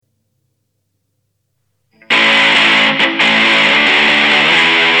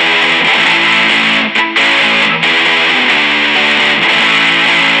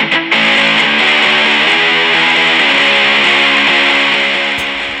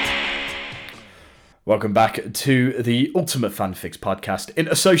Welcome back to the Ultimate Fan Fix podcast in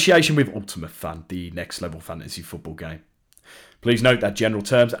association with Ultimate Fan, the next level fantasy football game. Please note that general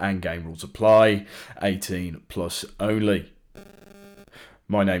terms and game rules apply, 18 plus only.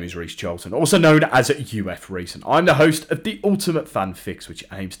 My name is Reece Charlton, also known as UF Reece, and I'm the host of the Ultimate Fan Fix, which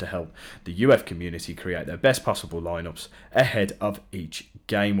aims to help the UF community create their best possible lineups ahead of each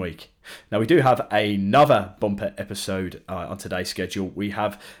game week. Now, we do have another bumper episode on today's schedule. We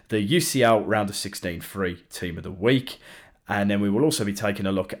have the UCL Round of 16 free Team of the Week, and then we will also be taking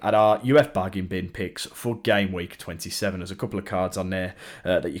a look at our UF bargain bin picks for game week 27. There's a couple of cards on there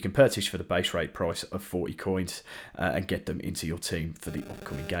that you can purchase for the base rate price of 40 coins and get them into your team for the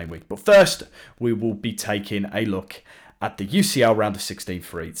upcoming game week. But first, we will be taking a look at the UCL Round of 16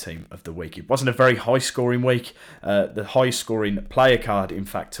 free Team of the Week. It wasn't a very high-scoring week. The high-scoring player card, in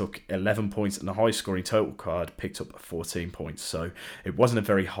fact, took 11 points, and the high-scoring total card picked up 14 points. So it wasn't a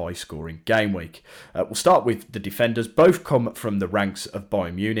very high-scoring game week. We'll start with the defenders. Both come from the ranks of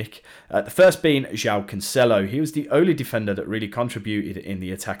Bayern Munich. The first being João Cancelo. He was the only defender that really contributed in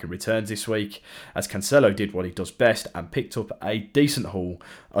the attack and returns this week, as Cancelo did what he does best and picked up a decent haul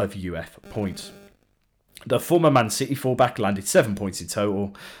of UF points. The former Man City fullback landed 7 points in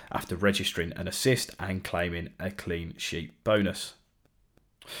total after registering an assist and claiming a clean sheet bonus.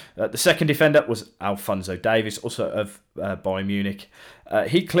 The second defender was Alphonso Davies, also of Bayern Munich.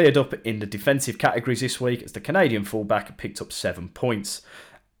 He cleared up in the defensive categories this week as the Canadian fullback picked up 7 points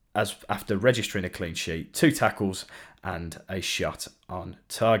after registering a clean sheet, 2 tackles and a shot on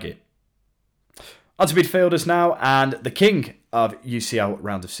target. On to midfielders now, and the king of UCL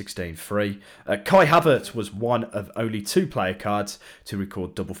Round of 16 free. Kai Havertz was one of only 2 player cards to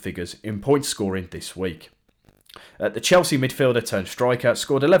record double figures in point scoring this week. The Chelsea midfielder turned striker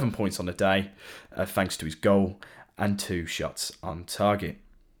scored 11 points on the day thanks to his goal and 2 shots on target.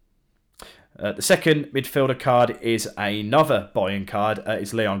 The second midfielder card is another Bayern card,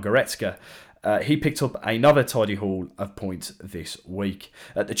 is Leon Goretzka. He picked up another tidy haul of points this week.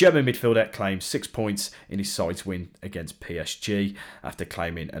 The German midfielder claimed 6 points in his side's win against PSG after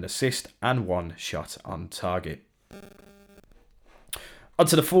claiming an assist and 1 shot on target.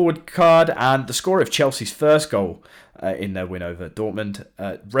 Onto the forward card and the scorer of Chelsea's first goal in their win over Dortmund.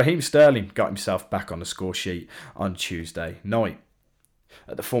 Raheem Sterling got himself back on the score sheet on Tuesday night.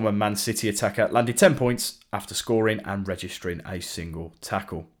 The former Man City attacker landed 10 points after scoring and registering a single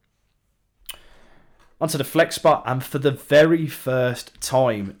tackle. Onto the flex spot, and for the very first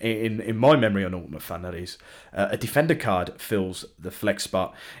time in my memory on Ultimate Fan, that is, a defender card fills the flex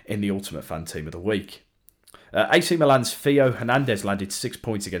spot in the Ultimate Fan Team of the Week. AC Milan's Theo Hernandez landed 6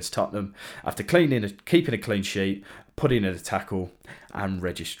 points against Tottenham after keeping a clean sheet, putting in a tackle and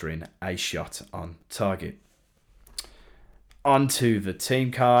registering a shot on target. Onto the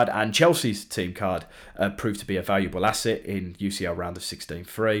team card, and Chelsea's team card proved to be a valuable asset in UCL Round of 16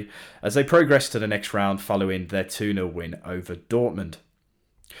 free as they progressed to the next round following their 2-0 win over Dortmund.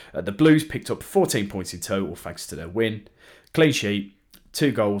 The Blues picked up 14 points in total thanks to their win, clean sheet,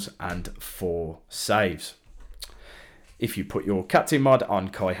 2 goals and 4 saves. If you put your captain mod on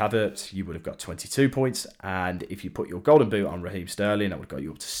Kai Havertz, you would have got 22 points. And if you put your golden boot on Raheem Sterling, that would have got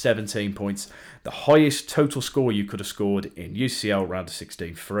you up to 17 points. The highest total score you could have scored in UCL Round of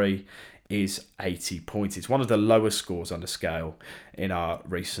 16 free is 80 points. It's one of the lowest scores on the scale in our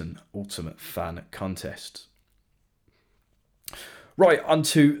recent Ultimate Fan contests. Right,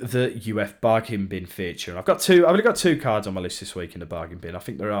 onto the UF bargain bin feature. I've only got 2 cards on my list this week in the bargain bin. I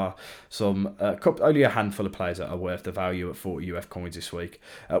think there are only a handful of players that are worth the value at 40 UF coins this week.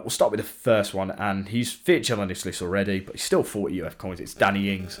 We'll start with the first one, and he's featured on this list already, but he's still 40 UF coins. It's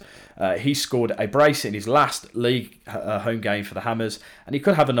Danny Ings. He scored a brace in his last league home game for the Hammers, and he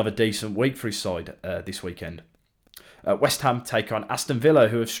could have another decent week for his side this weekend. West Ham take on Aston Villa,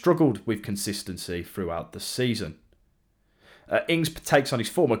 who have struggled with consistency throughout the season. Ings takes on his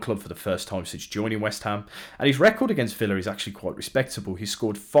former club for the first time since joining West Ham, and his record against Villa is actually quite respectable. He's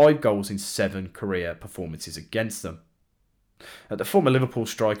scored 5 goals in 7 career performances against them. The former Liverpool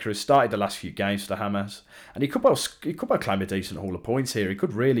striker has started the last few games for the Hammers, and he could well claim a decent haul of points here. He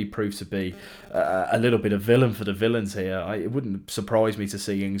could really prove to be a little bit of villain for the villains here. It wouldn't surprise me to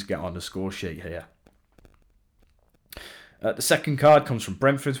see Ings get on the score sheet here. The second card comes from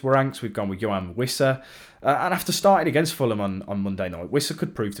Brentford's ranks. We've gone with Johan Wissa. And after starting against Fulham on Monday night, Wissa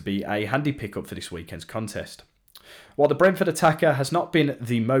could prove to be a handy pickup for this weekend's contest. While the Brentford attacker has not been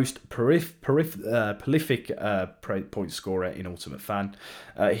the most prolific point scorer in Ultimate Fan,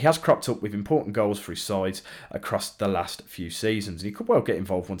 he has cropped up with important goals for his sides across the last few seasons, and he could well get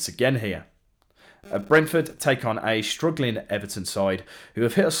involved once again here. Brentford take on a struggling Everton side who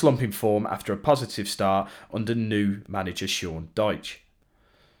have hit a slump in form after a positive start under new manager Sean Dyche.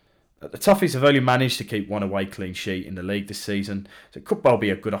 The Toffees have only managed to keep one away clean sheet in the league this season, so it could well be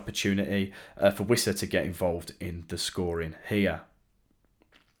a good opportunity for Wissa to get involved in the scoring here.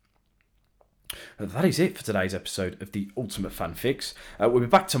 That is it for today's episode of the Ultimate Fan Fix. We'll be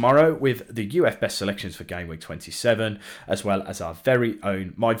back tomorrow with the UF best selections for game week 27, as well as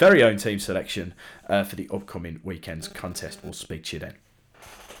my very own team selection for the upcoming weekend's contest. We'll speak to you then.